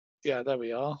Yeah, there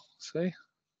we are. See?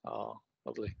 Oh,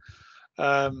 lovely.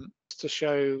 To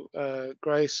show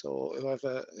Grace or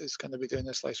whoever is going to be doing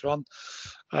this later on,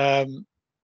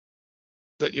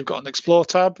 that you've got an Explore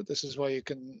tab. This is where you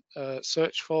can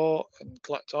search for and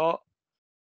collect art.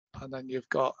 And then you've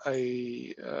got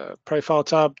a profile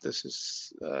tab. This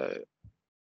is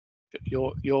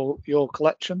your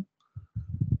collection,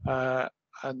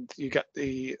 and you get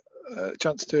the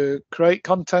chance to create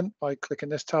content by clicking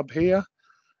this tab here,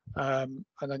 and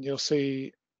then you'll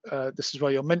see this is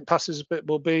where your mint passes bit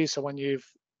will be. So when you've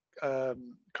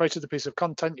created a piece of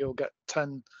content, you'll get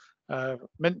 10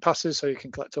 mint passes, so you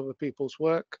can collect other people's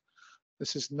work.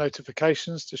 This is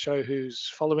notifications to show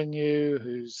who's following you,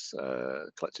 who's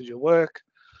collected your work.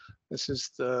 This is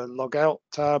the log out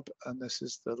tab, and this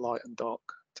is the light and dark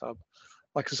tab.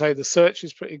 Like I say, the search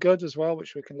is pretty good as well,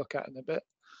 which we can look at in a bit.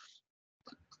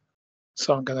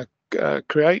 So I'm going to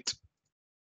create.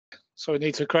 So we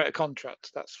need to create a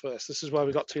contract. That's first. This is where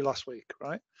we got to last week,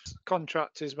 right?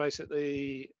 Contract is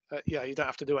basically, yeah, you don't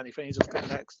have to do anything. You just click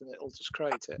next, and it'll just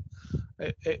create it.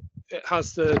 It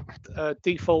has the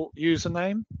default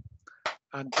username,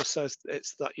 and just says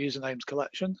it's that username's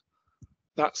collection.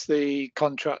 That's the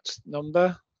contract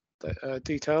number, the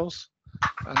details,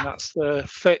 and that's the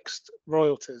fixed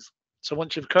royalties. So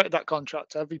once you've created that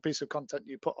contract, every piece of content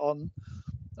you put on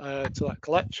to that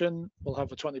collection will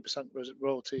have a 20%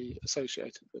 royalty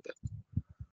associated with it.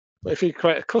 But if you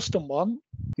create a custom one,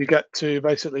 you get to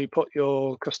basically put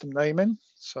your custom name in.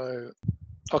 So,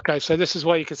 okay, so this is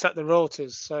where you can set the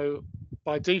royalties. So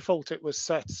by default, it was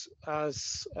set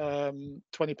as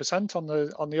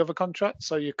 20% on the other contract.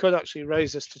 So you could actually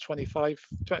raise this to 25,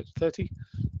 30,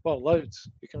 well, loads.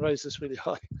 You can raise this really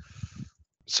high.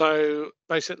 So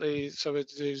basically, so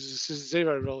there's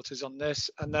 0 royalties on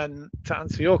this. And then to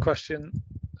answer your question,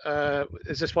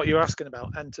 is this what you're asking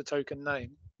about? Enter token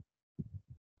name.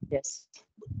 Yes.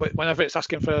 But whenever it's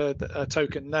asking for a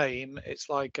token name, it's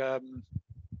like a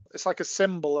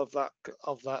symbol of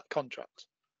that contract.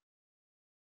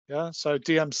 Yeah. So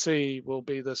DMC will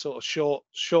be the sort of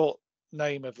short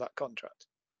name of that contract.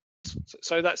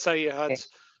 So let's say you had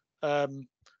a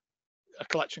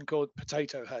collection called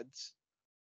Potato Heads.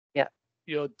 Yeah.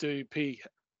 You'll do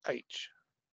PH.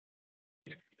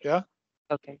 Yeah.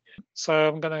 Okay. So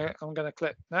I'm gonna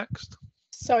click next.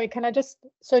 Sorry, can I just,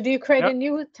 so do you create a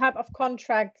new type of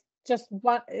contract? Just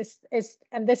one is,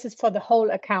 and this is for the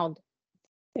whole account.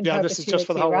 Yeah, this is just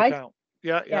for the whole account.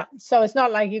 Yeah. So it's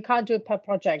not like you can't do it per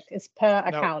project, it's per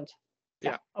account.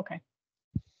 Yeah. Okay.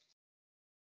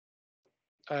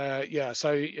 Yeah,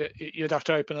 so you'd have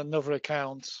to open another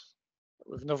account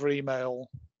with another email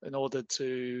in order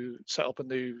to set up a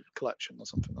new collection or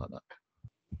something like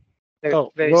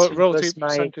that. Royalty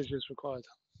percentage is required.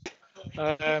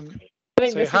 So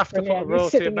you have to put a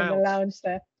royalty sitting amount. In the lounge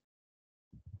there.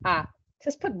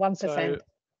 Just put 1%. So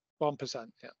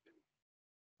 1%, yeah.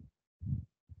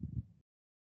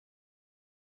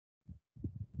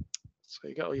 So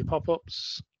you get all your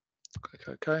pop-ups. Click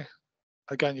OK.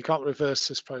 Again, you can't reverse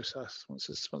this process.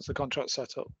 Once the contract's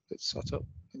set up, it's set up,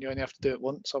 and you only have to do it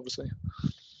once, obviously.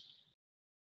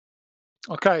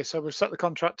 Okay, so we've set the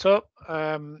contract up.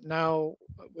 Now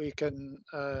we can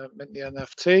mint the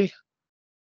NFT.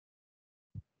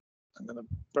 I'm going to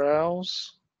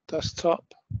browse desktop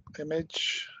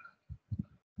image.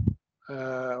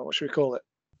 What should we call it?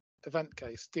 Event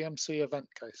case, DMC event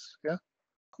case. Yeah.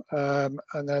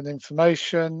 And then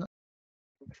information.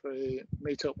 Free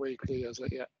meetup weekly as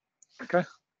it, yeah. Okay.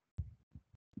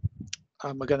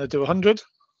 And we're going to do 100,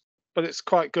 but it's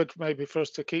quite good maybe for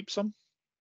us to keep some.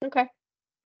 Okay.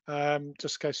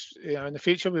 Just in case, you know, in the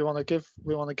future we want to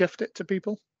gift it to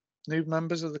people, new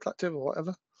members of the collective or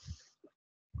whatever.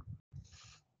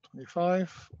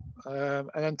 25. And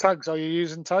then tags. Are you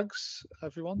using tags,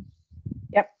 everyone?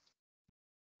 Yep.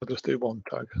 I'll just do one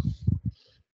tag.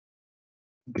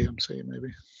 DMC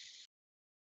maybe.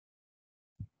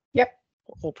 Yep.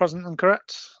 All present and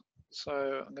correct.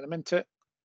 So I'm going to mint it.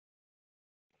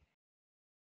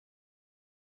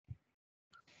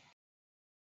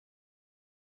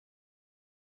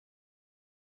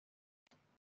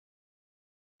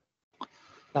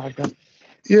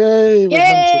 Yay!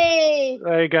 Yay!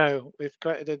 There you go. We've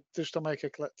created a Digital Maker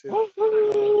Collective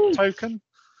token,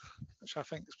 which I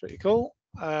think is pretty cool.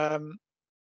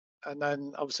 And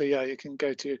then obviously, yeah, you can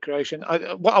go to your creation.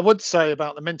 What I would say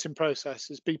about the minting process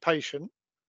is be patient,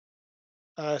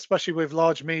 especially with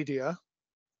large media.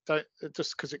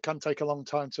 Just because it can take a long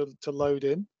time to load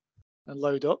in and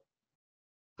load up.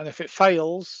 And if it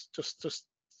fails, just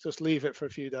leave it for a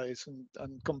few days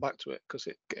and come back to it, because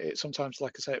it sometimes,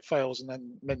 like I say, it fails and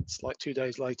then mints like 2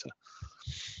 days later.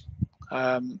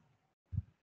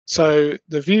 So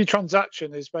the view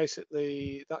transaction is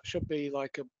basically, that should be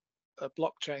like a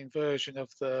blockchain version of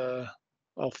the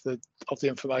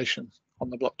information on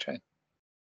the blockchain.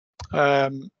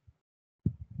 And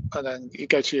then you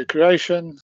go to your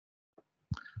creation.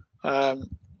 I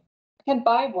can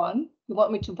buy one. You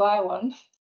want me to buy one?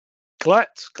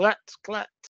 Collect.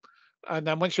 And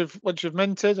then once you've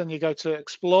minted and you go to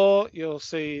explore, you'll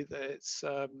see that it's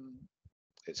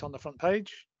on the front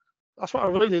page. That's what I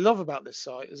really love about this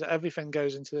site, is that everything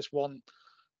goes into this one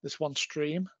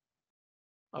stream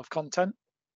of content.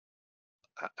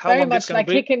 How Very long much it's gonna like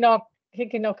be? Kicking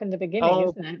in the beginning,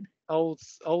 isn't it?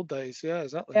 Old days, yeah,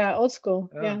 exactly. Yeah, old school.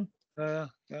 Yeah.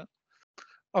 Yeah.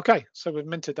 Okay, so we've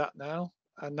minted that now,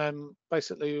 and then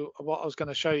basically what I was going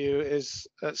to show you is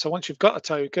so once you've got a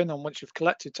token and once you've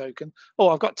collected token. Oh,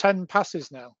 I've got 10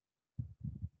 passes now.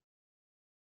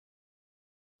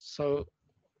 So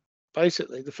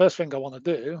basically, the first thing I want to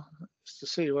do is to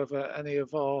see whether any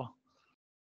of our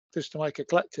Digital Maker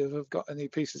Collective have got any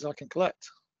pieces I can collect.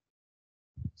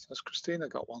 So has Kristina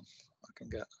got one I can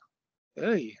get?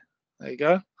 Hey, there you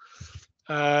go.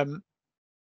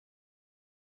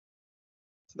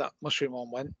 That mushroom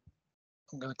one went.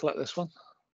 I'm going to collect this one.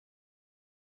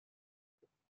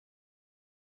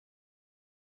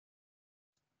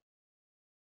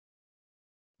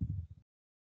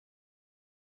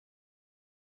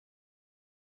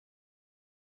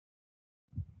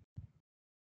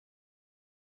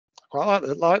 Quite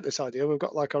like this idea. We've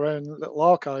got like our own little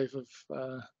archive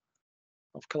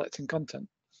of collecting content.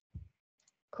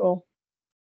 Cool.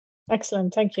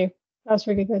 Excellent. Thank you. That was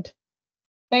really good.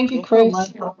 Thank you, Chris.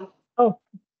 Oh,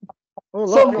 Oh,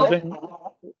 look,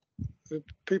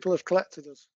 people have collected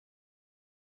us.